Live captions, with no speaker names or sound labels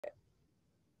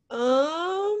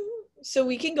So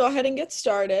we can go ahead and get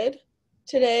started.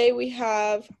 Today we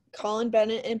have Colin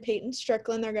Bennett and Peyton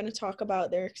Strickland. They're going to talk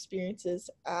about their experiences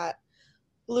at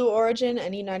Blue Origin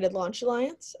and United Launch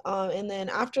Alliance. And then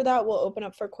after that, we'll open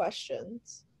up for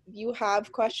questions. If you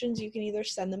have questions, you can either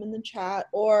send them in the chat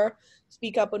or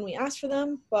speak up when we ask for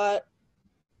them. But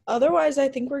otherwise, I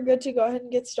think we're good to go ahead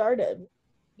and get started.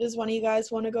 Does one of you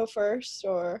guys want to go first,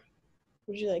 or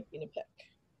would you like me to pick?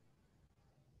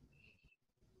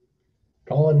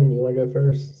 Colin, you want to go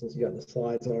first since you got the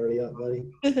slides already up, buddy?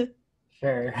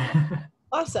 Sure.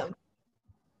 Awesome.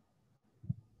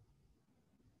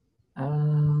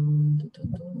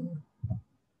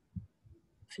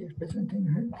 See if presenting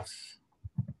hurts.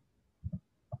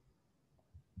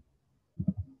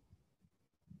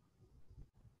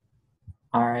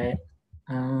 All right.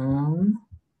 Can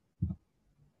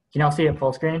y'all see it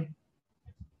full screen?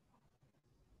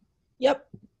 Yep.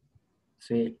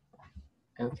 Sweet.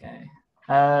 Okay.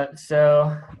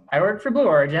 So I work for Blue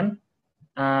Origin,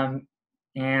 and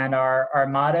our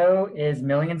motto is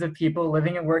millions of people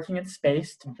living and working in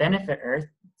space to benefit Earth.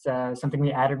 It's something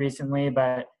we added recently,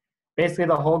 but basically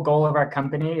the whole goal of our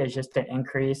company is just to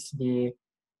increase the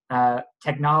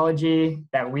technology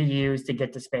that we use to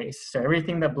get to space. So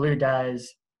everything that Blue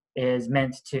does is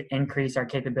meant to increase our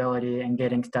capability in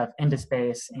getting stuff into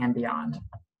space and beyond.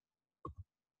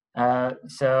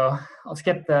 So I'll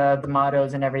skip the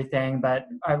mottos and everything, but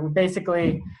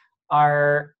basically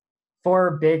our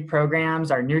 4 big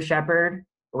programs are New Shepard,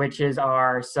 which is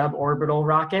our suborbital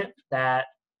rocket that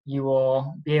you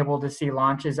will be able to see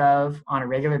launches of on a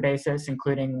regular basis,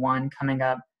 including one coming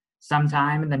up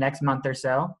sometime in the next month or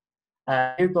so.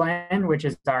 New Glenn, which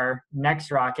is our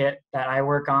next rocket that I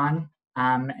work on,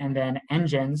 and then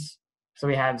engines. So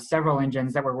we have several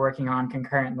engines that we're working on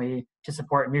concurrently to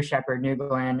support New Shepard, New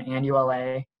Glenn, and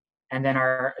ULA, and then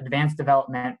our advanced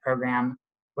development program,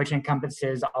 which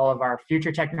encompasses all of our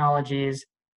future technologies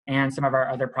and some of our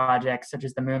other projects, such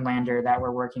as the moon lander that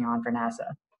we're working on for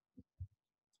NASA.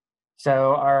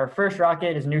 So our first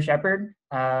rocket is New Shepard.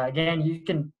 Again, you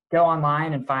can go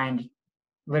online and find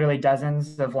literally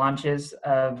dozens of launches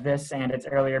of this and its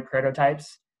earlier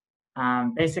prototypes.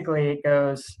 Basically, it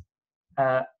goes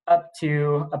up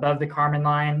to above the Kármán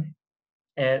line.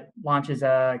 It launches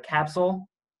a capsule,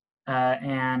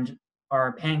 and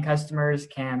our paying customers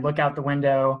can look out the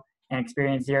window and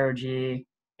experience zero-G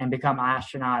and become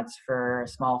astronauts for a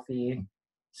small fee.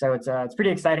 So it's a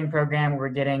pretty exciting program. We're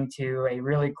getting to a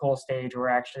really cool stage where we're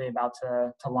actually about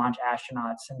to launch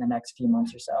astronauts in the next few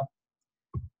months or so.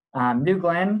 New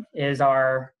Glenn is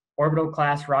our orbital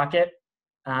class rocket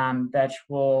that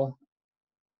will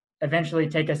eventually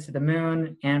take us to the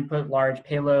moon and put large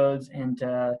payloads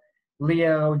into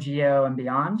LEO, GEO, and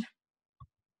beyond.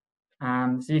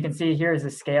 So you can see here is the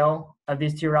scale of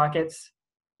these 2 rockets.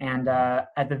 And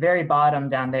at the very bottom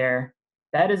down there,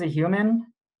 that is a human.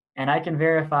 And I can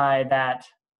verify that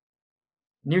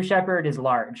New Shepard is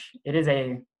large. It is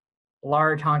a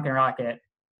large honking rocket.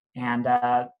 And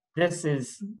this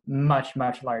is much,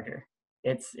 much larger.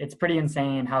 It's pretty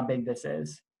insane how big this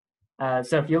is.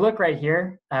 So if you look right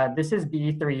here, this is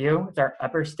BE3U. It's our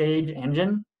upper stage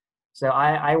engine. So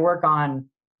I work on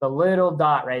the little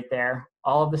dot right there,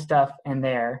 all of the stuff in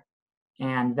there,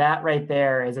 and that right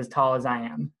there is as tall as I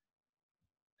am.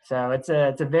 So it's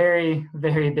a very,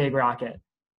 very big rocket.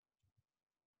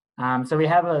 So we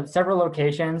have several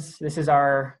locations. This is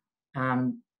our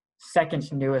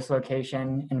second newest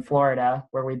location in Florida,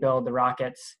 where we build the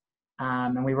rockets,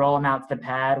 and we roll them out to the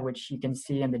pad, which you can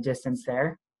see in the distance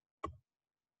there.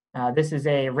 This is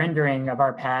a rendering of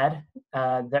our pad.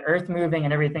 The Earth moving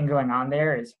and everything going on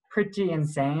there is pretty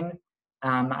insane.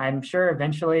 I'm sure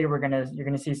eventually you're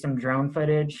gonna see some drone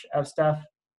footage of stuff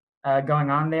going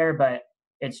on there, but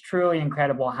it's truly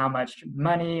incredible how much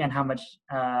money and how much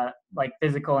like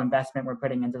physical investment we're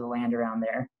putting into the land around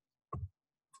there.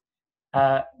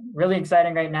 Really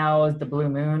exciting right now is the Blue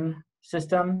Moon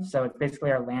system. So it's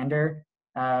basically our lander,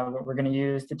 what we're gonna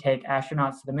use to take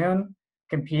astronauts to the moon,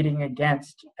 competing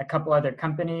against a couple other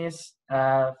companies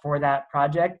for that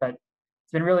project. But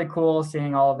it's been really cool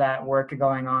seeing all of that work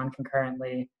going on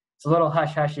concurrently. It's a little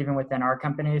hush-hush even within our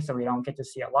company, so we don't get to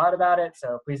see a lot about it.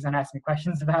 So please don't ask me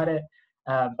questions about it.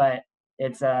 But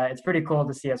it's pretty cool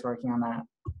to see us working on that.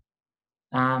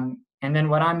 And then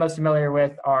what I'm most familiar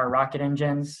with are rocket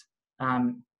engines.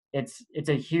 It's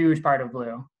a huge part of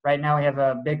Blue. Right now we have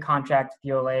a big contract with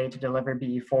ULA to deliver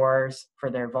BE4s for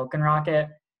their Vulcan rocket.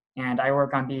 And I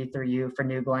work on BE3U for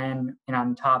New Glenn and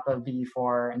on top of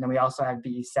BE4. And then we also have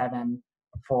BE7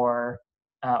 for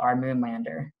our moon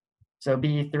lander. So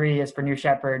BE3 is for New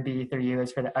Shepard, BE3U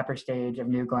is for the upper stage of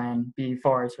New Glen,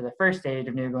 BE4 is for the first stage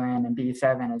of New Glen, and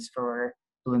BE7 is for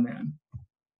Blue Moon.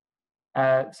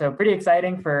 So pretty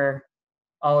exciting for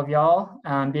all of y'all.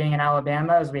 Being in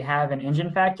Alabama, as we have an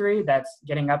engine factory that's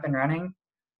getting up and running.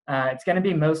 It's going to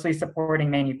be mostly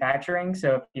supporting manufacturing.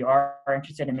 So if you are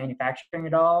interested in manufacturing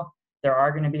at all, there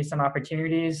are going to be some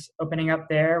opportunities opening up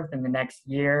there within the next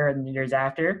year and the years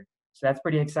after. So that's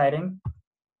pretty exciting.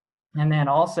 And then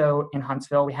also in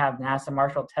Huntsville, we have NASA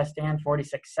Marshall Test Stand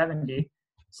 4670.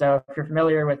 So if you're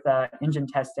familiar with engine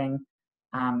testing,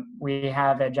 we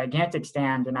have a gigantic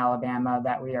stand in Alabama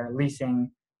that we are leasing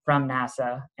from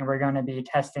NASA, and we're going to be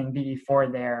testing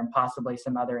BE4 there and possibly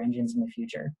some other engines in the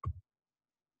future.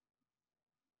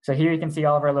 So here you can see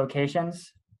all of our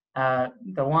locations. The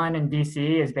one in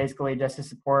DC is basically just to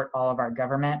support all of our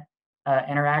government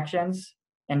interactions.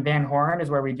 And Van Horn is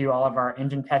where we do all of our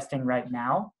engine testing right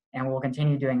now, and we'll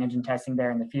continue doing engine testing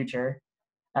there in the future.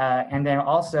 And then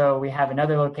also we have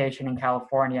another location in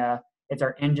California. It's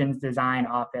our engines design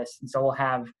office. And so we'll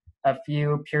have a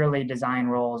few purely design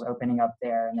roles opening up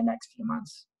there in the next few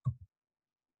months.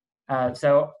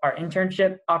 So our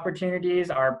internship opportunities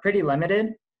are pretty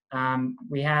limited.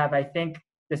 We have, I think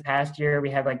this past year, we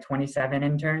had like 27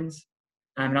 interns.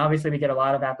 And obviously we get a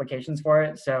lot of applications for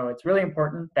it. So it's really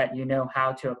important that you know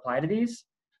how to apply to these.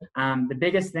 The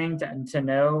biggest thing to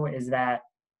know is that,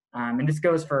 and this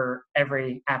goes for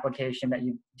every application that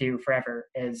you do forever,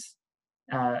 is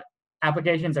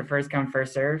applications are first come,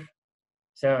 first serve.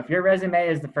 So if your resume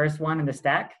is the first one in the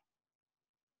stack,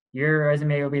 your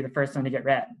resume will be the first one to get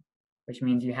read, which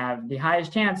means you have the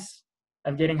highest chance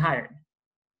of getting hired.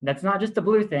 That's not just a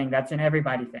Blue thing, that's an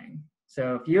everybody thing.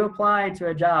 So if you apply to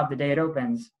a job the day it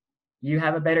opens, you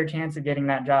have a better chance of getting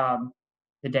that job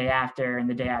the day after and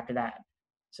the day after that.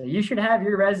 So you should have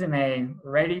your resume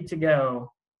ready to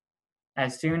go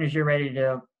as soon as you're ready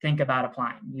to think about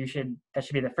applying. That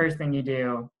should be the first thing you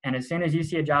do. And as soon as you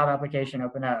see a job application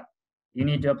open up, you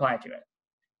need to apply to it.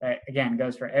 That, again,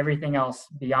 goes for everything else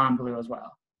beyond Blue as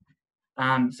well.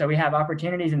 So we have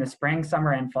opportunities in the spring,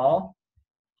 summer, and fall.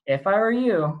 If I were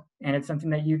you, and it's something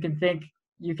that you can think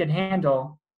you could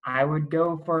handle, I would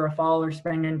go for a fall or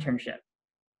spring internship.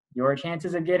 Your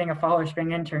chances of getting a fall or spring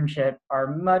internship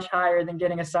are much higher than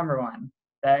getting a summer one.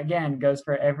 That, again, goes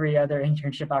for every other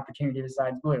internship opportunity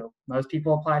besides Blue. Most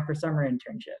people apply for summer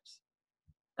internships.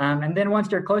 And then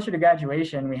once you're closer to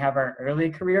graduation, we have our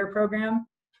early career program.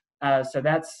 So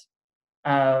that's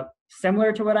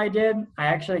similar to what I did. I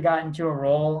actually got into a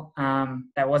role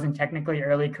that wasn't technically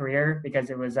early career because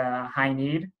it was a high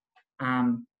need.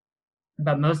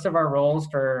 But most of our roles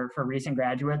for recent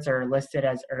graduates are listed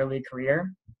as early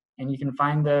career, and you can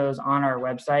find those on our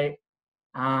website.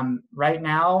 Right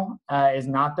now is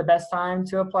not the best time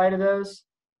to apply to those,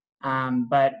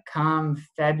 but come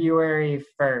February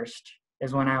 1st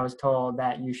is when I was told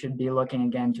that you should be looking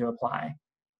again to apply.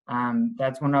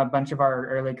 That's when a bunch of our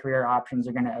early career options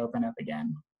are going to open up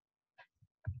again.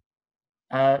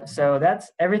 So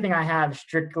that's everything I have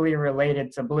strictly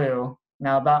related to Blue.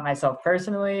 Now about myself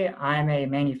personally, I'm a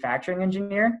manufacturing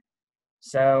engineer.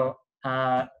 So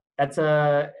it's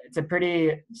a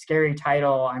pretty scary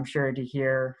title, I'm sure, to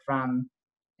hear from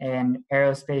an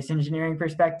aerospace engineering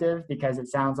perspective, because it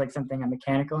sounds like something a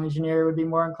mechanical engineer would be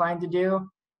more inclined to do.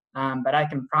 But I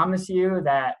can promise you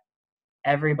that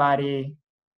everybody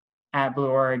at Blue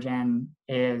Origin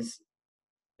is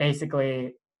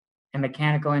basically a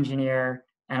mechanical engineer,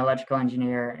 an electrical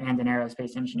engineer, and an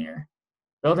aerospace engineer.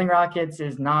 Building rockets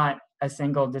is not a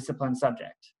single discipline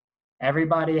subject.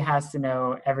 Everybody has to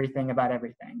know everything about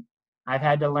everything. I've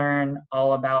had to learn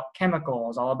all about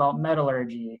chemicals, all about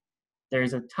metallurgy.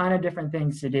 There's a ton of different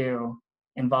things to do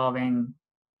involving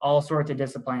all sorts of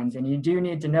disciplines, and you do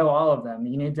need to know all of them.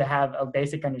 You need to have a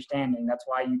basic understanding. That's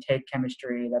why you take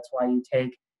chemistry. That's why you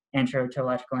take intro to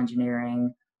electrical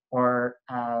engineering or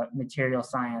material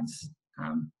science.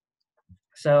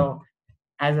 So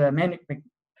as a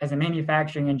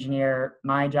manufacturing engineer,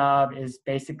 my job is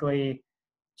basically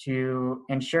to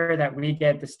ensure that we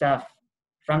get the stuff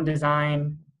from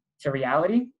design to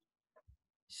reality.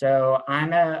 So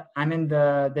I'm in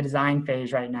the design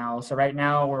phase right now. So right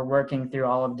now we're working through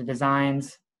all of the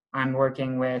designs. I'm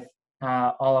working with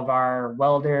all of our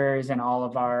welders and all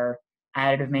of our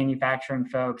additive manufacturing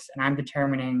folks, and I'm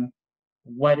determining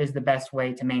what is the best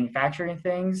way to manufacturing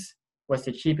things, what's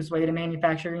the cheapest way to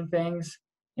manufacturing things,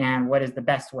 and what is the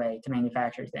best way to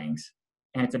manufacture things.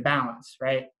 And it's a balance,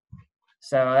 right?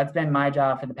 So that's been my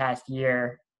job for the past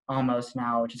year almost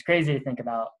now, which is crazy to think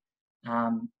about.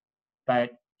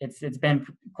 But it's been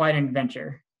quite an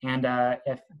adventure. And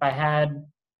if I had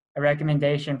a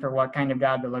recommendation for what kind of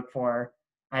job to look for,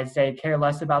 I'd say care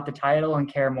less about the title and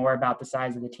care more about the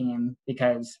size of the team,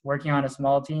 because working on a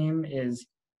small team is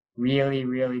really,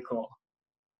 really cool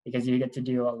because you get to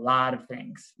do a lot of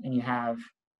things and you have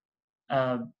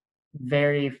a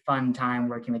very fun time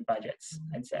working with budgets,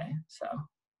 I'd say. So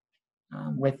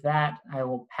with that, I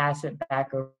will pass it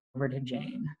back over to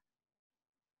Jane.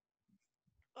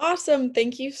 Awesome.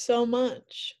 Thank you so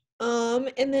much.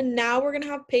 And then now we're going to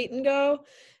have Peyton go.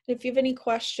 If you have any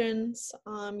questions,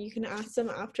 you can ask them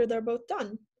after they're both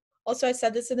done. Also, I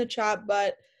said this in the chat,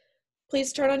 but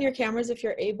please turn on your cameras if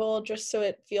you're able, just so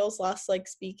it feels less like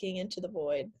speaking into the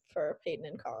void for Peyton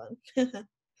and Colin.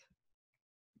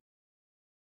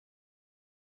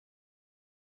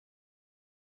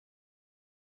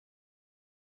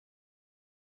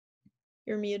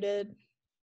 You're muted.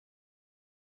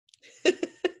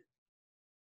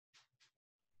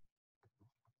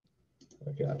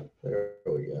 Okay, there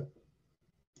we go.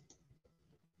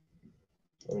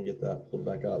 Let me get that pulled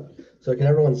back up. So can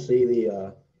everyone see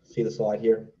the slide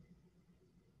here?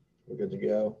 We're good to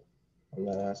go on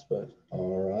that aspect.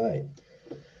 All right.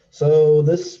 So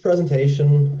this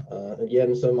presentation,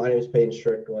 again, so my name is Peyton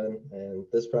Strickland, and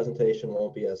this presentation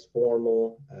won't be as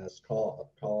formal as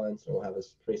Colin's, and we'll have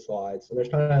his 3 slides. And there's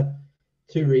kind of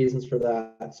 2 reasons for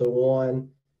that. So one,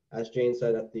 as Jane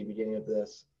said at the beginning of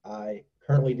this, I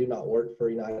currently do not work for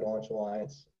United Launch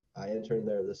Alliance. I interned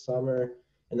there this summer,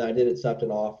 and I did accept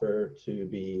an offer to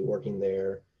be working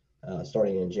there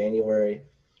starting in January.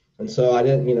 And so I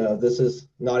didn't, this is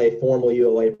not a formal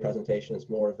ULA presentation. It's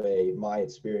more of my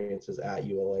experiences at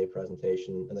ULA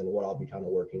presentation, and then what I'll be kind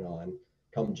of working on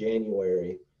come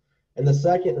January. And the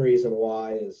second reason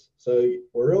why is, so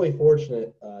we're really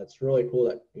fortunate. It's really cool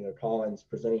that, Colin's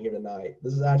presenting here tonight.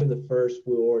 This is actually the first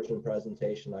Blue Origin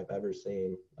presentation I've ever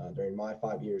seen during my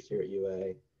 5 years here at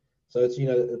UA. So it's,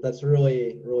 that's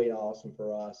really, really awesome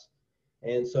for us.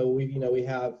 And so we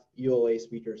have ULA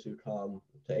speakers who come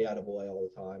to AIAA all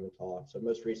the time and talk. So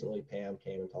most recently, Pam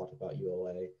came and talked about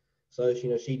ULA. So,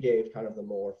 she gave kind of the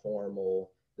more formal,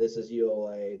 this is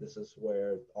ULA, this is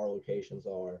where our locations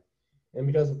are. And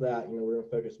because of that, we're going to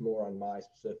focus more on my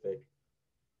specific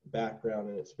background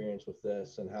and experience with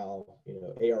this and how,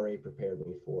 ARA prepared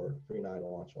me for United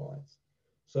Launch Alliance.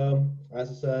 So, as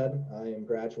I said, I am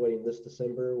graduating this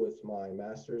December with my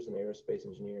master's in aerospace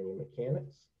engineering and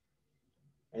mechanics.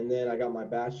 And then I got my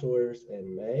bachelor's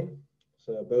in May.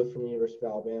 So both from the University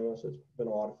of Alabama. So it's been a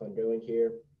lot of fun going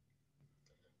here.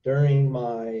 During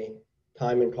my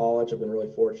time in college, I've been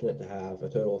really fortunate to have a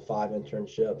total of 5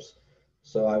 internships.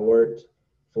 So I worked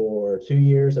for 2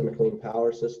 years at McLean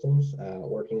Power Systems,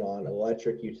 working on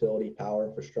electric utility power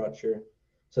infrastructure.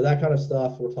 So that kind of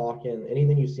stuff, we're talking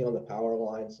anything you see on the power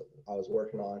lines, I was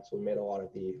working on. So we made a lot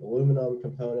of the aluminum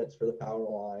components for the power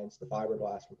lines, the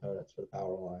fiberglass components for the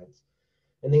power lines,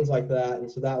 and things like that.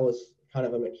 And so that was kind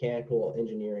of a mechanical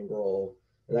engineering role.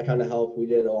 And that kind of helped. We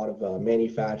did a lot of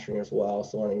manufacturing as well.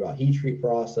 So learning about heat treat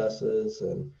processes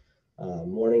and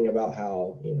learning about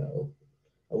how,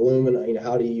 aluminum,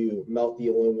 how do you melt the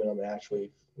aluminum and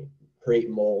actually create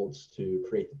molds to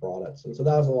create the products. And so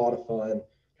that was a lot of fun.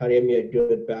 Kind of gave me a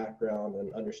good background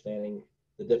and understanding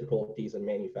the difficulties in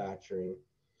manufacturing.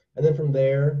 And then from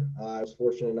there, I was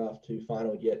fortunate enough to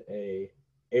finally get a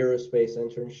aerospace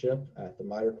internship at the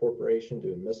MITRE Corporation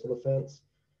doing missile defense.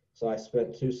 So I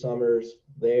spent 2 summers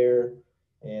there,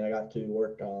 and I got to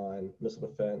work on missile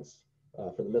defense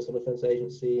for the Missile Defense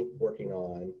Agency, working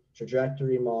on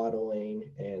trajectory modeling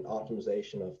and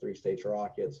optimization of 3-stage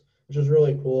rockets, which was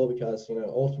really cool because,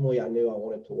 ultimately I knew I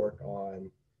wanted to work on,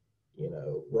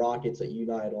 rockets at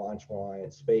United Launch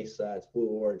Alliance, SpaceX, Blue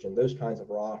Origin, those kinds of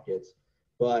rockets.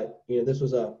 But, this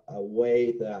was a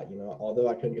way that, although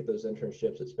I couldn't get those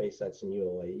internships at SpaceX and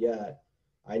ULA yet,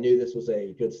 I knew this was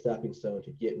a good stepping stone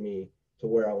to get me to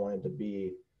where I wanted to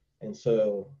be. And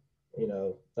so,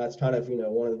 that's kind of,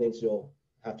 one of the things you'll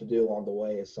have to do along the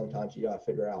way is sometimes you got to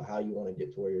figure out how you want to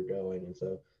get to where you're going. And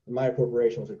so the MITRE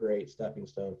Corporation was a great stepping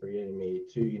stone for getting me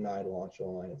to United Launch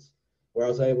Alliance, where I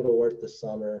was able to work this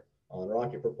summer on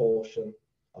rocket propulsion.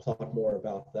 I'll talk more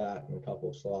about that in a couple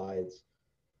of slides.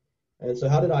 And so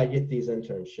how did I get these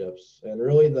internships? And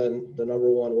really the number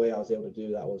one way I was able to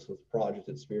do that was with project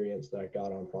experience that I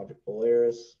got on Project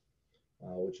Polaris,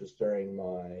 which was during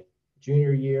my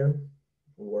junior year.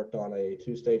 We worked on a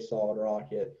 2-stage solid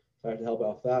rocket, so I had to help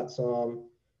out with that some.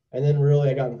 And then really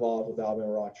I got involved with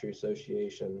Alabama Rocketry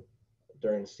Association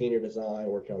during senior design,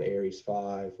 working on Ares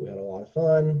 5. We had a lot of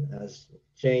fun, as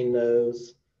Jane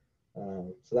knows.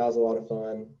 So that was a lot of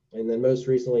fun. And then most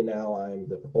recently now I'm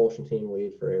the propulsion team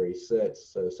lead for Ares 6.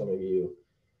 So some of you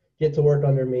get to work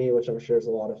under me, which I'm sure is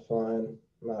a lot of fun.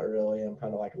 Not really. I'm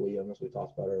kind of like Liam, as we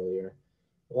talked about earlier.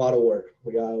 A lot of work.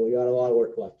 We got a lot of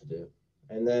work left to do.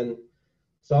 And then,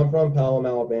 so I'm from Pelham,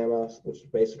 Alabama, which is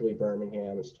basically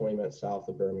Birmingham. It's 20 minutes south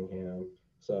of Birmingham.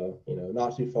 So,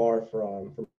 not too far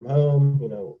from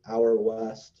home, hour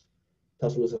west.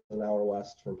 Tuscaloosa is an hour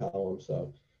west from Pelham.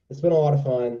 So it's been a lot of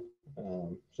fun.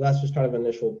 So that's just kind of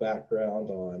initial background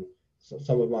on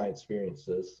some of my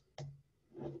experiences.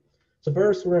 So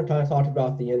first, we're going to kind of talk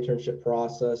about the internship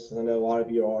process. I know a lot of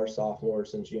you are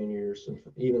sophomores and juniors, and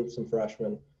even some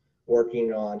freshmen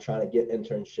working on trying to get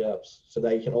internships so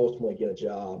that you can ultimately get a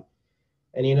job.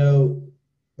 And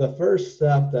the first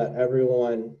step that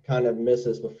everyone kind of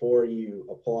misses before you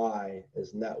apply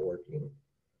is networking.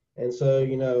 And so,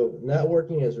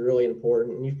 networking is really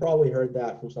important. And you've probably heard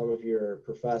that from some of your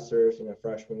professors,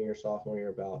 freshman year, sophomore year,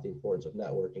 about the importance of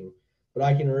networking. But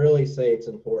I can really say it's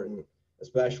important,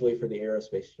 especially for the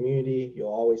aerospace community. You'll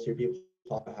always hear people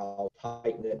talk about how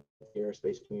tight-knit the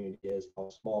aerospace community is, how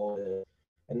small it is.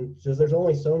 And just there's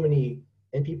only so many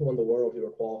people in the world who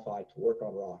are qualified to work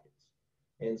on rockets.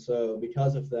 And so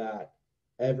because of that,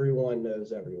 everyone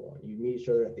knows everyone. You meet each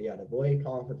other at the NAA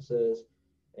conferences,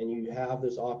 and you have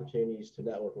those opportunities to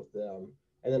network with them.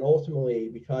 And then ultimately,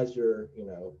 because you're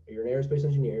an aerospace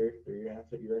engineer, you're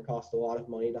going to cost a lot of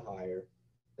money to hire.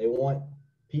 They want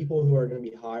people who are going to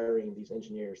be hiring these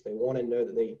engineers. They want to know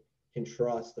that they can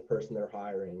trust the person they're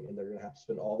hiring, and they're going to have to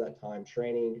spend all that time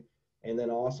training. And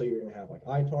then also you're going to have like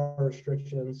ITAR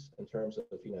restrictions in terms of,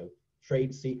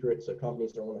 trade secrets. So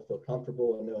companies don't want to feel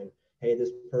comfortable in knowing, hey, this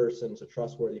person's a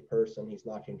trustworthy person. He's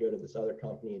not going to go to this other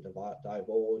company to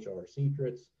divulge our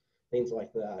secrets, things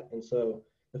like that. And so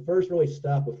the first really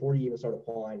step before you even start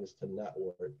applying is to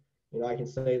network. I can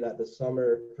say that this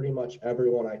summer, pretty much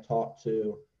everyone I talked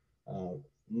to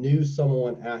knew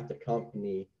someone at the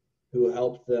company who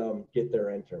helped them get their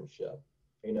internship.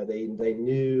 They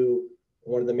knew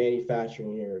one of the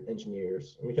manufacturing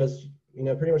engineers, because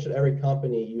pretty much at every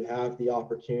company you have the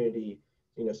opportunity,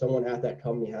 someone at that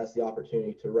company has the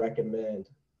opportunity to recommend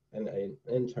an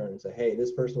intern and say, hey,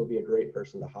 this person would be a great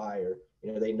person to hire.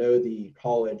 They know the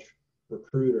college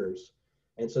recruiters.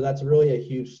 And so that's really a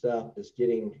huge step, is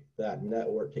getting that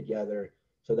network together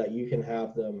so that you can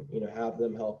have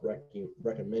them help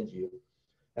recommend you.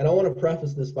 And I want to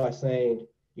preface this by saying,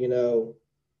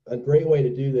 a great way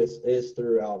to do this is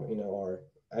through our,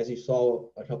 as you saw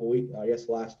a couple weeks, I guess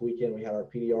last weekend, we had our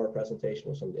PDR presentation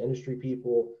with some of the industry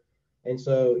people. And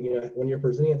so, when you're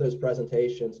presenting at those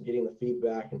presentations and getting the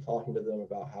feedback and talking to them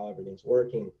about how everything's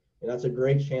working, and that's a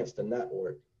great chance to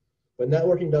network. But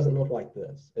networking doesn't look like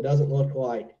this. It doesn't look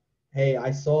like, hey, I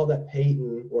saw that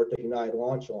Peyton worked at United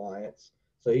Launch Alliance,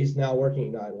 so he's now working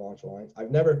at United Launch Alliance.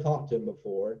 I've never talked to him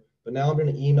before, but now I'm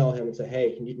going to email him and say,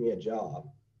 hey, can you give me a job?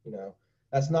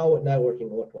 That's not what networking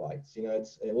looks like.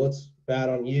 It looks bad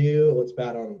on you. It looks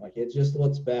bad on, it just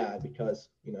looks bad because,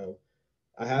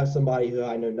 I have somebody who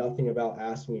I know nothing about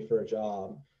ask me for a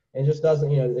job, and just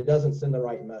doesn't, it doesn't send the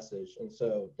right message. And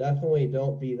so definitely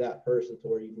don't be that person to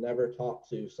where you've never talked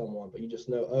to someone, but you just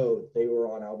know, oh, they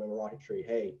were on Alabama Rocketry.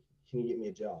 Hey, can you get me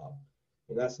a job?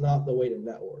 And that's not the way to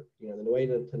network. The way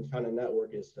to kind of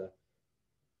network is to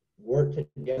work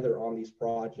together on these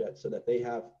projects so that they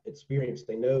have experience.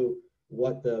 They know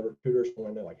what the recruiters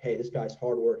want to know, like, hey, this guy's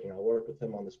hardworking. I work with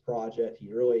him on this project.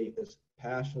 He really is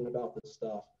passionate about this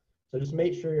stuff. So just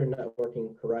make sure you're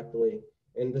networking correctly.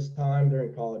 And this time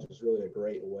during college is really a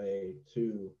great way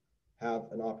to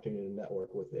have an opportunity to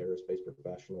network with the aerospace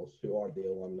professionals who are the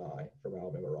alumni from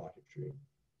Alabama Rocketry.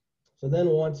 So then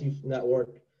once you've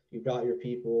networked, you've got your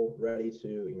people ready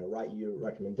to write you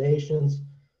recommendations,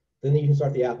 then you can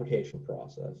start the application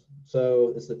process.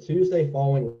 So it's the Tuesday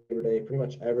following Labor Day. Pretty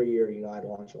much every year, United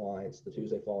Launch Alliance, the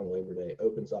Tuesday following Labor Day,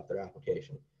 opens up their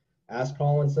application. As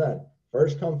Colin said,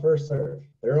 first come, first serve.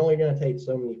 They're only going to take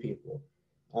so many people.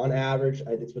 On average,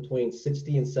 it's between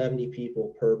 60 and 70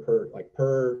 people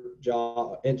per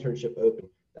job internship open.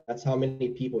 That's how many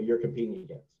people you're competing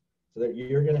against. So that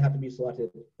you're going to have to be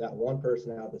selected, that one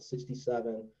person out of the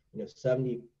 67,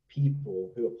 70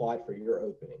 people who applied for your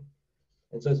opening.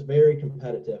 And so it's very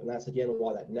competitive. And that's, again,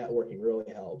 why that networking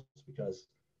really helps, because,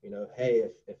 hey,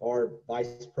 if our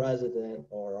vice president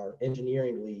or our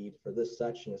engineering lead for this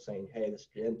section is saying, hey, this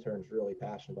intern's really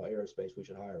passionate about aerospace, we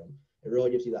should hire him, it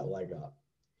really gives you that leg up.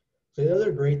 So the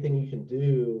other great thing you can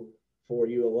do for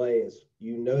ULA is,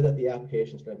 that the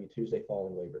application is going to be Tuesday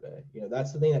following Labor Day.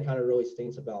 That's the thing that kind of really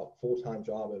stinks about full-time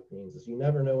job openings, is you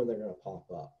never know when they're going to pop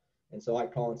up. And so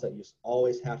like Colin said, you just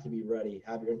always have to be ready,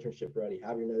 have your internship ready,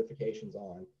 have your notifications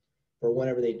on for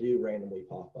whenever they do randomly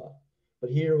pop up. But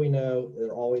here we know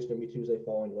they're always going to be Tuesday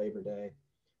following Labor Day.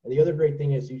 And the other great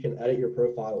thing is you can edit your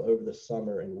profile over the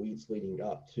summer and weeks leading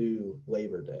up to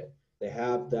Labor Day. They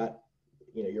have that,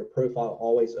 your profile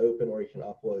always open where you can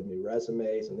upload new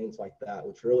resumes and things like that,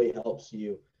 which really helps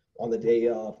you on the day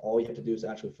of. All you have to do is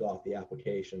actually fill out the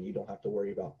application. You don't have to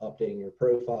worry about updating your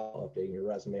profile, updating your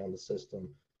resume on the system.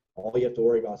 All you have to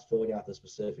worry about is filling out the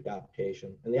specific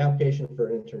application. And the application for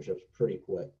an internship is pretty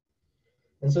quick.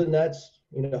 And so that's,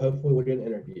 hopefully we'll get an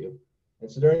interview.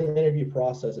 And so during the interview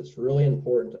process, it's really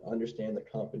important to understand the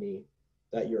company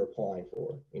that you're applying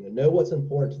for. Know what's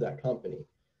important to that company.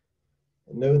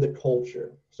 And know the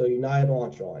culture. So United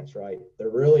Launch Alliance, right?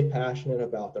 They're really passionate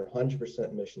about their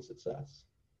 100% mission success.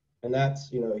 And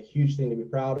that's, a huge thing to be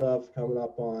proud of, coming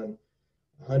up on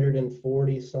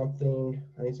 140 something,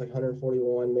 I think it's like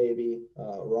 141 maybe,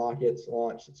 rockets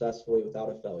launched successfully without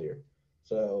a failure.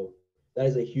 So that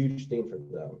is a huge thing for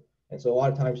them. And so a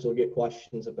lot of times you'll get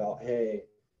questions about, hey,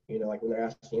 like when they're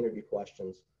asking interview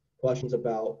questions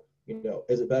about,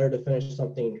 is it better to finish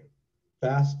something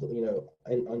fast,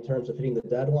 in terms of hitting the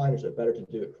deadline, or is it better to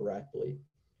do it correctly?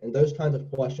 And those kinds of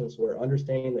questions where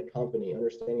understanding the company,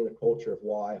 understanding the culture of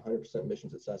why 100% mission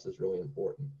success is really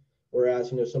important.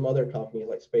 Whereas, some other companies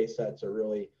like SpaceX are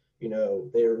really,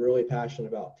 they're really passionate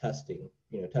about testing,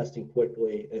 testing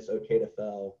quickly. It's okay to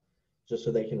fail just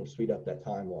so they can speed up that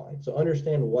timeline. So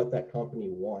understand what that company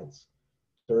wants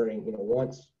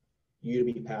wants you to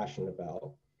be passionate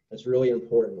about. It's really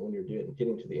important when you're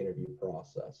getting to the interview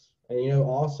process. And,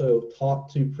 also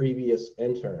talk to previous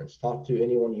interns, talk to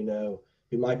anyone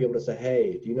who might be able to say,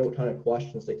 hey, do you know what kind of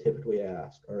questions they typically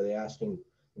ask? Are they asking,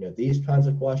 these kinds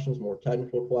of questions, more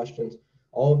technical questions?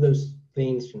 All of those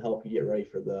things can help you get ready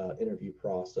for the interview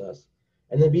process.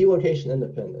 And then be location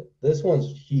independent. This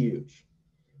one's huge.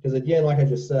 Because again, like I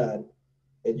just said,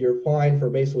 you're applying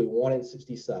for basically 1 in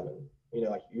 67.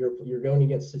 Like you're going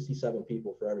against 67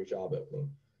 people for every job opening.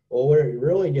 Well, where it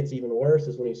really gets even worse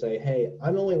is when you say, hey,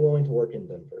 I'm only willing to work in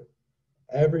Denver.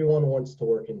 Everyone wants to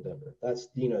work in Denver. That's,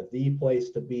 the place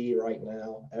to be right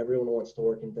now. Everyone wants to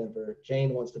work in Denver.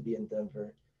 Jane wants to be in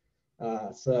Denver.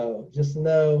 So just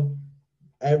know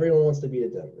everyone wants to be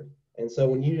in Denver. And so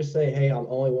when you just say, hey, I'm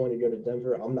only willing to go to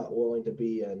Denver, I'm not willing to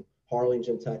be in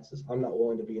Harlingen, Texas, I'm not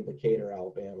willing to be in Decatur,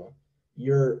 Alabama,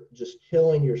 you're just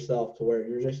killing yourself to where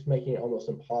you're just making it almost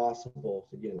impossible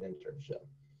to get an internship.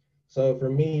 So for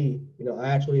me, I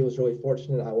actually was really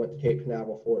fortunate. I went to Cape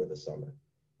Canaveral, Florida this summer,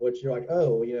 which you're like,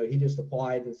 oh, he just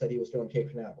applied and said he was going to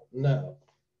Cape Canaveral. No,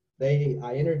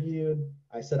 I interviewed,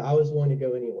 I said I was willing to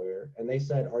go anywhere. And they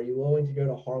said, are you willing to go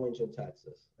to Harlingen,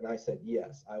 Texas? And I said,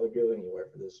 yes, I would go anywhere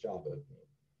for this job opening.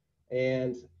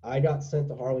 And I got sent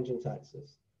to Harlingen,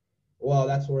 Texas. Well,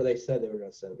 that's where they said they were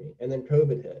going to send me. And then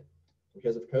COVID hit.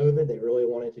 Because of COVID, they really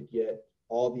wanted to get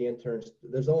all the interns.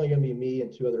 There's only going to be me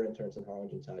and 2 other interns in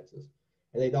Harlingen, Texas.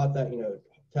 And they thought that,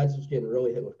 Texas was getting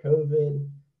really hit with COVID.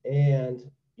 And,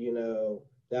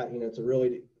 that, it's a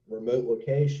really remote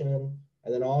location.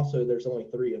 And then also there's only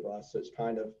 3 of us. So it's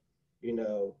kind of,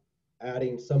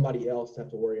 adding somebody else to have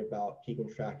to worry about keeping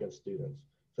track of students.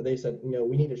 So they said,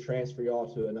 we need to transfer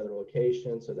y'all to another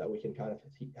location so that we can kind of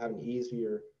have an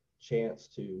easier chance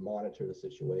to monitor the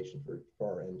situation for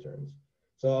our interns.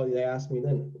 So they asked me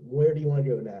then, where do you want to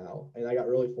go now? And I got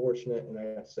really fortunate and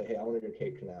I got to say, hey, I want to go to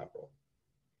Cape Canaveral.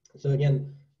 So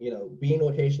again, being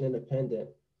location independent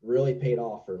really paid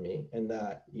off for me. And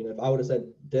that, if I would have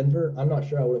said Denver, I'm not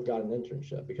sure I would have got an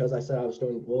internship, because I said I was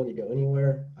willing to go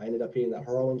anywhere. I ended up getting that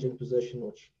Harlingen position,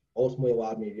 which ultimately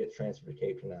allowed me to get transferred to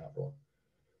Cape Canaveral.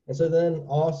 And so then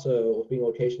also with being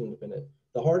location independent,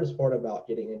 the hardest part about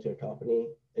getting into a company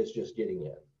is just getting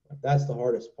in. That's the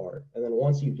hardest part. And then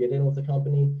once you get in with the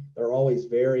company, they're always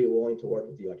very willing to work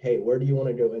with you. Like, hey, where do you want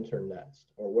to go intern next?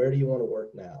 Or where do you want to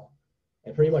work now?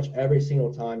 And pretty much every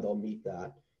single time they'll meet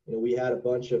that. We had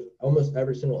almost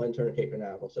every single intern at Cape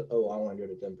Canaveral said, oh, I want to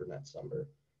go to Denver next summer.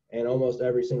 And almost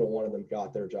every single one of them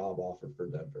got their job offer for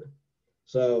Denver.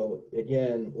 So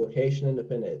again, location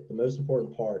independent, the most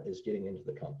important part is getting into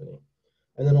the company.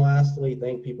 And then lastly,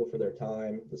 thank people for their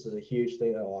time. This is a huge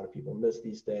thing that a lot of people miss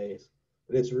these days.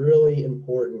 But it's really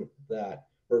important that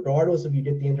regardless if you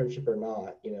get the internship or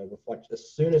not,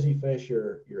 as soon as you finish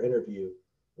your interview,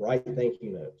 write thank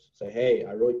you notes. Say, hey,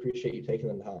 I really appreciate you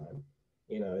taking the time.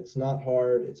 It's not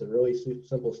hard. It's a really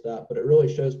simple step, but it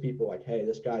really shows people like, hey,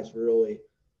 this guy's really,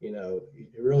 he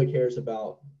really cares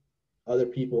about other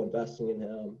people investing in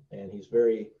him, and he's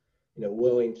very,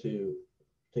 willing to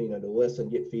listen,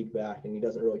 get feedback, and he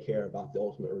doesn't really care about the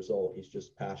ultimate result. He's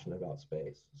just passionate about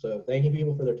space. So thanking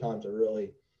people for their time is a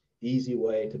really easy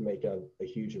way to make a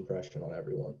huge impression on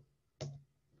everyone.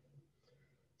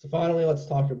 So finally, let's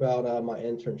talk about my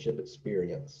internship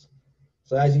experience.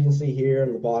 So as you can see here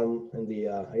in the bottom, in the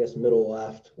I guess middle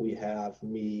left, we have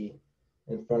me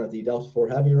in front of the Delta IV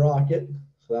Heavy rocket.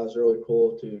 So that was really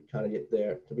cool to kind of get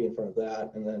there, to be in front of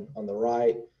that. And then on the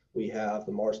right, we have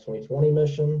the Mars 2020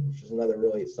 mission, which is another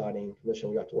really exciting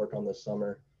mission we got to work on this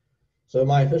summer. So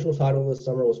my official title this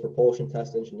summer was Propulsion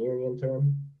Test Engineering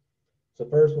Intern. So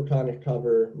first, we'll kind of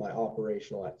cover my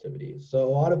operational activities. So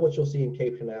a lot of what you'll see in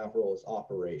Cape Canaveral is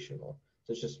operational.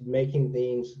 So it's just making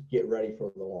things get ready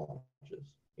for the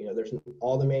launches. You know, there's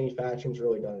all the manufacturing is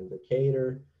really done in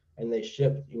Decatur, and they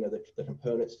ship, you know, the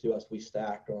components to us, we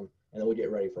stack them, and then we get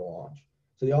ready for launch.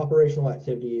 So the operational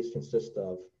activities consist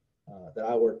of, that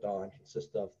I worked on,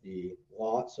 consist of the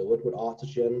LOT, so liquid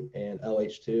oxygen, and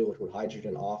LH2, liquid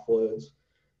hydrogen offloads.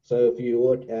 So if you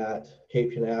look at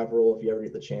Cape Canaveral, if you ever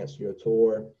get the chance to do a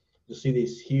tour, you'll see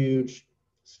these huge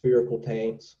spherical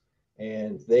tanks,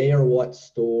 and they are what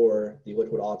store the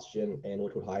liquid oxygen and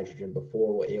liquid hydrogen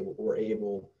before we're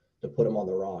able to put them on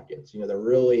the rockets. You know,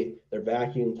 they're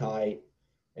vacuum tight,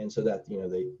 and so that, you know,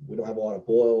 we don't have a lot of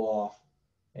boil off,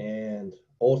 and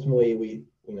ultimately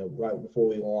you know, right before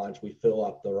we launch, we fill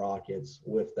up the rockets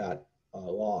with that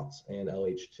LOX and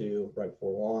LH2 right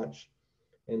before launch.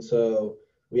 And so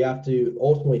we have to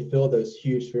ultimately fill those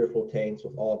huge spherical tanks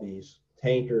with all these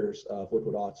tankers of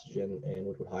liquid oxygen and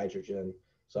liquid hydrogen.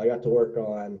 So I got to work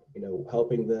on, you know,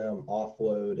 helping them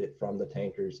offload it from the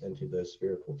tankers into those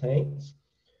spherical tanks.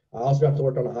 I also got to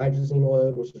work on a hydrazine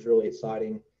load, which was really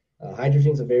exciting.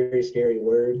 Hydrazine is a very scary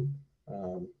word.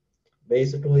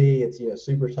 Basically, it's, you know,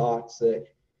 super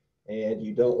toxic, and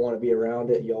you don't want to be around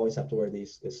it. You always have to wear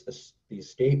these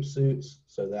escape suits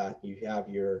so that you have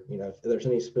your, you know, if there's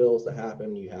any spills that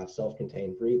happen, you have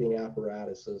self-contained breathing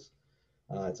apparatuses.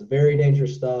 It's very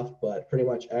dangerous stuff, but pretty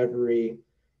much every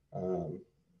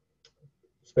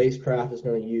spacecraft is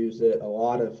going to use it. A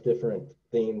lot of different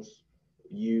things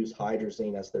use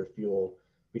hydrazine as their fuel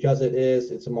because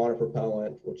it's a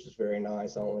monopropellant, which is very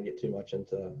nice. I don't want to get too much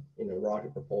into, you know,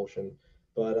 rocket propulsion,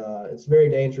 but it's very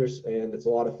dangerous, and it's a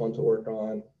lot of fun to work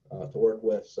on, to work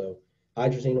with. So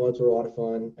hydrazine loads were a lot of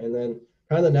fun. And then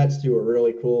kind of the next two are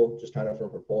really cool, just kind of from a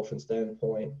propulsion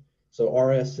standpoint. So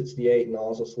RS-68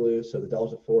 nozzle sluice, so the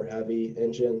Delta IV Heavy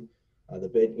engine, the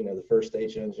big, you know, the first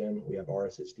stage engine, we have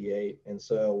RS-68. And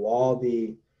so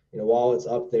while it's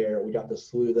up there, we got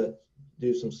to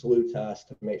do some slew tests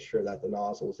to make sure that the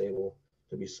nozzle was able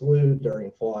to be slewed during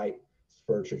flight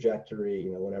for trajectory,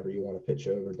 you know, whenever you want to pitch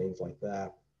over, things like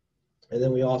that. And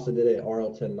then we also did a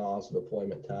RL-10 nozzle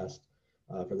deployment test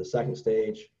for the second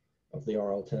stage of the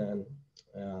RL-10.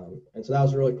 And so that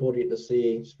was really cool to get to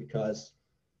see, just because,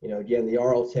 you know, again, the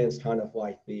RL-10 is kind of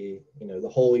like the, you know, the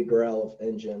holy grail of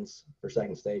engines for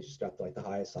second stage. It's got like the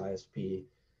highest ISP.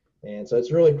 And so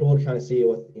it's really cool to kind of see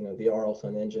with, you know, the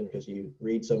RL-10 engine, because you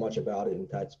read so much about it in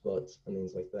textbooks and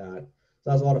things like that. So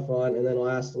that was a lot of fun. And then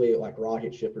lastly, like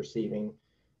rocket ship receiving.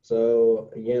 So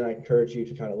again, I encourage you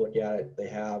to kind of look at it. They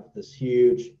have this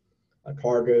huge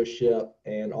cargo ship,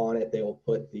 and on it they will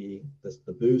put the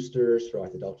boosters for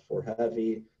like the Delta IV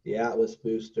Heavy, the Atlas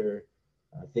booster,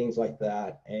 things like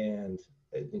that. And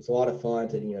it's a lot of fun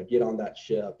to, you know, get on that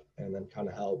ship and then kind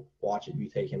of help watch it be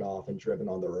taken off and driven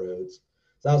on the roads.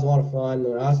 So that was a lot of fun.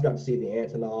 And I also got to see the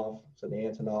Antonov. So the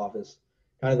Antonov is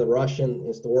kind of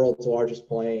it's the world's largest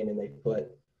plane, and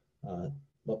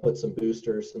they'll put some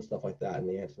boosters and stuff like that in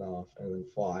the Antonov and then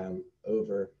fly them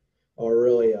over, or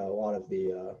really a lot of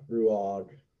the RUAG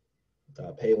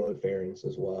payload fairings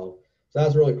as well. So that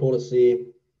was really cool to see.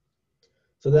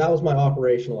 So that was my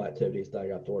operational activities that I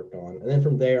got to work on. And then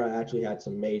from there, I actually had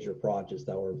some major projects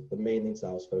that were the main things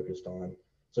I was focused on.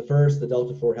 So first, the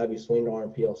Delta IV Heavy swing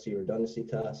arm PLC redundancy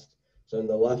test. So in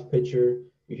the left picture,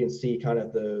 you can see kind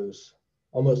of those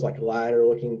almost like ladder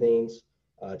looking things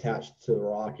attached to the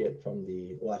rocket from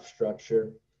the left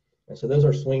structure. And so those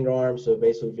are swing arms. So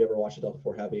basically, if you ever watch a Delta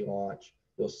IV Heavy launch,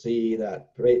 you'll see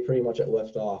that pretty much at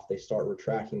liftoff, they start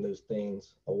retracting those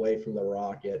things away from the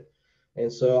rocket.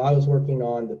 And so I was working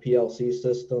on the PLC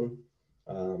system,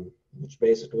 which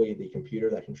basically the computer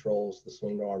that controls the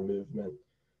swing arm movement.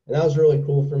 And that was really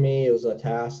cool for me. It was a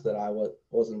task that I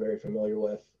wasn't very familiar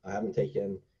with. I haven't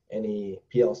taken any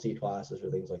PLC classes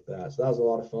or things like that. So that was a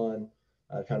lot of fun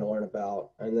to kind of learn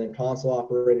about. And then console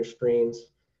operator screens.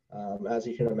 As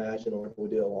you can imagine, when we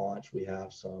do a launch, we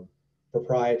have some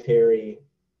proprietary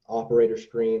operator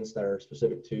screens that are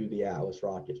specific to the Atlas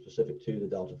rocket, specific to the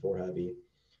Delta IV Heavy.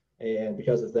 And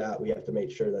because of that, we have to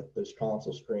make sure that those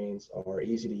console screens are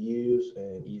easy to use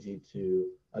and easy to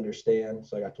understand.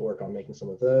 So I got to work on making some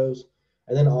of those.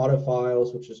 And then auto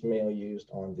files, which is mainly used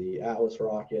on the Atlas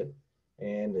rocket.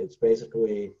 and it's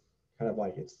basically kind of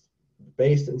like it's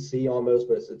based in C almost,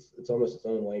 but it's almost its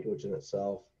own language in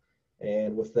itself.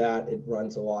 And with that, it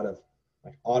runs a lot of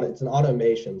it's an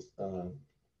automation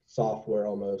software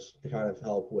almost to kind of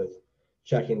help with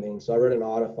checking things. So I wrote an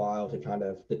auto file to kind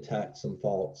of detect some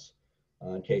faults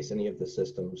in case any of the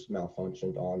systems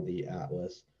malfunctioned on the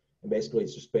Atlas. And basically,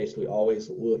 it's just basically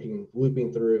always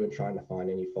looping through and trying to find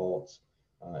any faults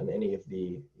in any of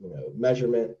the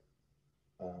measurement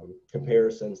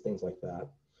comparisons, things like that.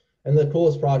 And the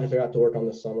coolest project I got to work on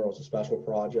this summer was a special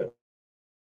project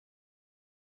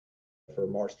for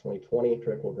Mars 2020,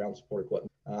 critical ground support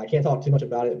equipment. I can't talk too much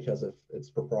about it because it's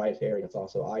proprietary. It's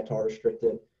also ITAR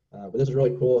restricted, but this is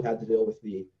really cool. It had to deal with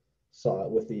the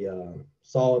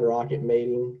solid rocket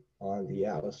mating on the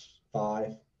Atlas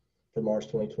V for Mars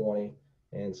 2020.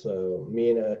 And so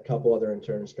me and a couple other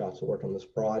interns got to work on this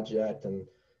project, and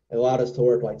it allowed us to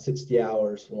work like 60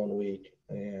 hours 1 week.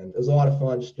 And it was a lot of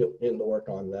fun just getting to work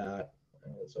on that.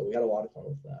 And so we had a lot of fun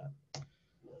with that.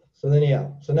 So then, yeah,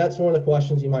 so that's one of the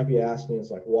questions you might be asking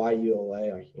is like, why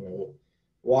ULA? Like,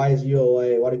 why is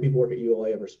ULA? Why do people work at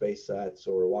ULA over space sets,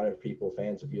 or why are people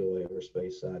fans of ULA over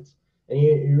space sets? And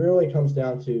it really comes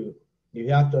down to, you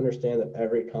have to understand that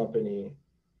every company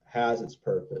has its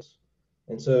purpose.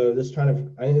 And so I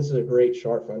think this is a great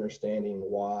chart for understanding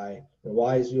why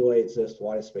does ULA exist?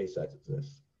 Why does space sets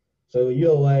exist? So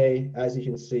ULA, as you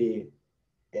can see,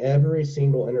 every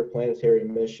single interplanetary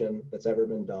mission that's ever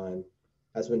been done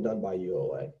has been done by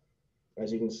ULA.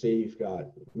 As you can see, you've got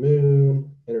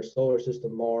Moon, Inner Solar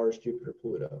System, Mars, Jupiter,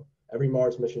 Pluto. Every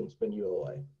Mars mission has been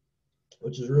ULA,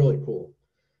 which is really cool.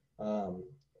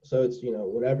 So it's,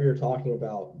 whenever you're talking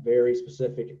about very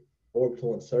specific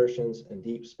orbital insertions in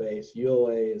deep space,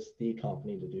 ULA is the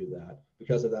company to do that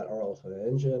because of that RLFA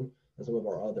engine and some of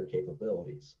our other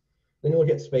capabilities. Then you look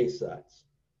at space sets.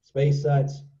 Space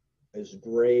sets is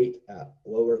great at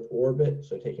low Earth orbit,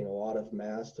 so taking a lot of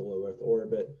mass to low Earth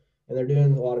orbit, and they're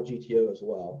doing a lot of GTO as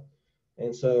well.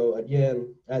 And so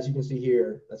again, as you can see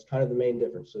here, that's kind of the main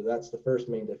difference. So that's the first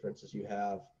main difference, is you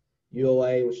have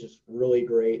ULA, which is really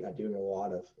great at doing a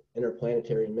lot of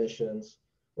interplanetary missions,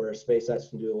 whereas SpaceX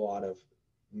can do a lot of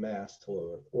mass to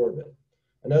low Earth orbit.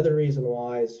 Another reason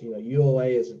why is, ULA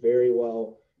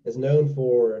is known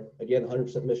for, again,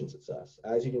 100% mission success.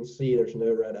 As you can see, there's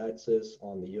no red X's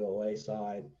on the ULA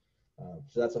side.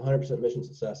 So that's 100% mission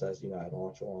success as the United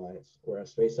Launch Alliance,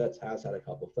 whereas SpaceX has had a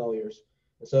couple of failures.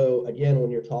 And so again,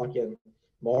 when you're talking,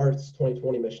 Mars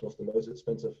 2020 mission was the most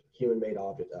expensive human-made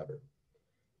object ever.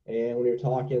 And when you're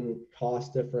talking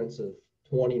cost difference of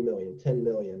 20 million, 10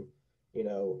 million,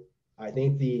 I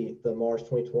think the Mars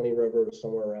 2020 rover was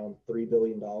somewhere around $3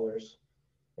 billion.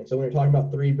 And so when you're talking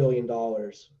about $3 billion,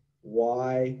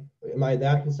 why am I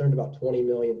that concerned about 20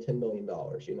 million, $10 million?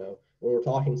 When we're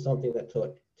talking something that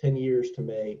took 10 years to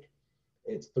make,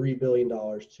 it's $3 billion,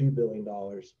 $2 billion,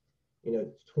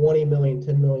 20 million,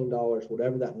 $10 million,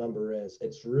 whatever that number is,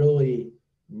 it's really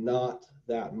not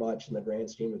that much in the grand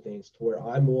scheme of things to where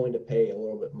I'm willing to pay a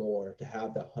little bit more to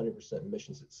have that 100%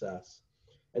 mission success.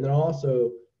 And then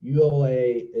also, ULA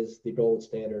is the gold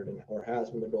standard, or has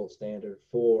been the gold standard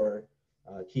for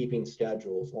keeping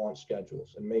schedules, launch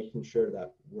schedules, and making sure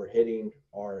that we're hitting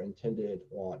our intended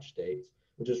launch dates,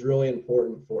 which is really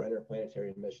important for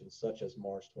interplanetary missions such as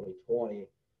Mars 2020,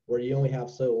 where you only have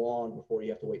so long before you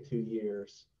have to wait 2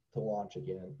 years to launch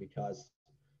again, because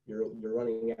you're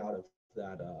running out of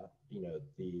that,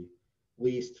 the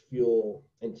least fuel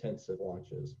intensive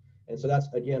launches. And so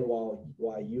that's, again,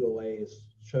 why ULA is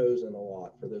chosen a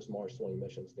lot for those Mars 20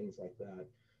 missions, things like that.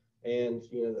 And,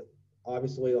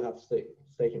 obviously they'll have to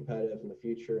stay competitive in the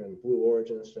future. And Blue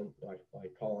Origin, like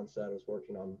Colin said, is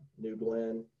working on New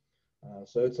Glenn.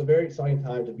 So it's a very exciting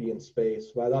time to be in space.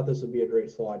 But I thought this would be a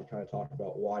great slide to kind of talk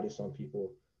about why do some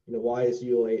people, why does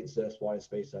ULA exist? Why does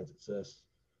SpaceX exist?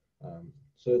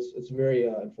 So it's a very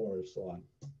informative slide.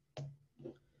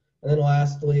 And then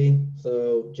lastly,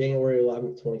 so January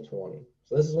 11th, 2020.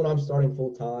 So this is when I'm starting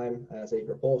full time as a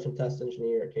propulsion test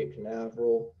engineer at Cape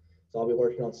Canaveral. So I'll be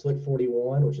working on Slick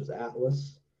 41, which is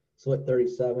Atlas, Slick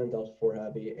 37, Delta IV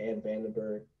Heavy, and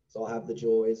Vandenberg. So I'll have the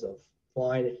joys of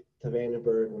flying to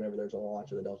Vandenberg whenever there's a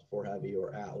launch of the Delta IV Heavy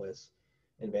or Atlas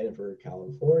in Vandenberg,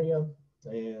 California,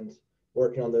 and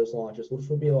working on those launches, which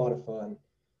will be a lot of fun.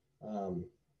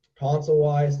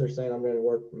 Console-wise, they're saying I'm going to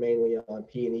work mainly on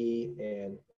P&E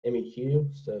and MEQ.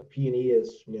 So P&E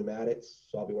is pneumatics,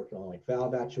 so I'll be working on like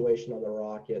valve actuation on the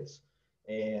rockets,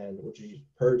 and which is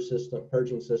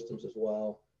purging systems as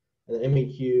well. And then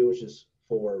MEQ, which is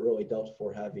for really Delta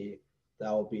IV Heavy,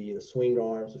 that will be the swing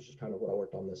arms, which is kind of what I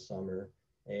worked on this summer,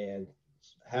 and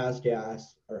has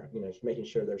gas, or just making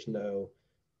sure there's no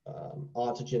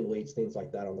oxygen leaks, things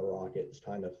like that on the rocket is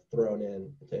kind of thrown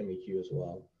in to MEQ as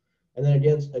well. And then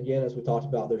again, as we talked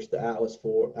about, there's the Atlas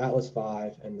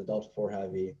 5, and the Delta IV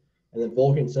Heavy, and then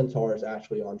Vulcan Centaur is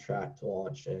actually on track to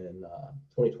launch in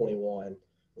 2021,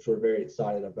 which we're very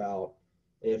excited about.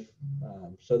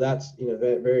 So that's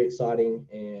very, very exciting,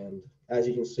 and as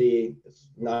you can see, it's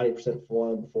 90%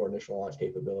 flown before initial launch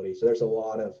capability. So there's a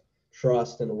lot of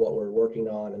trust in what we're working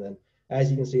on. And then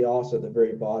as you can see also at the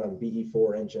very bottom,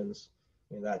 BE4 engines,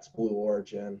 that's Blue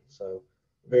Origin. So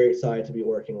very excited to be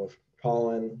working with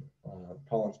Colin's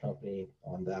company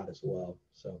on that as well.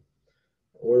 So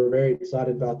we're very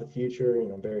excited about the future.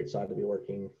 I'm very excited to be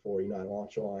working for United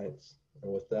Launch Alliance.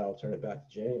 And with that, I'll turn it back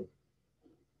to Jane.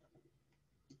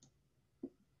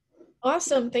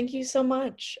 Awesome. Thank you so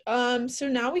much. So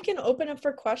now we can open up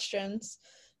for questions.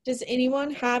 Does anyone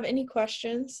have any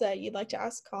questions that you'd like to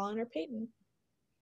ask Colin or Peyton?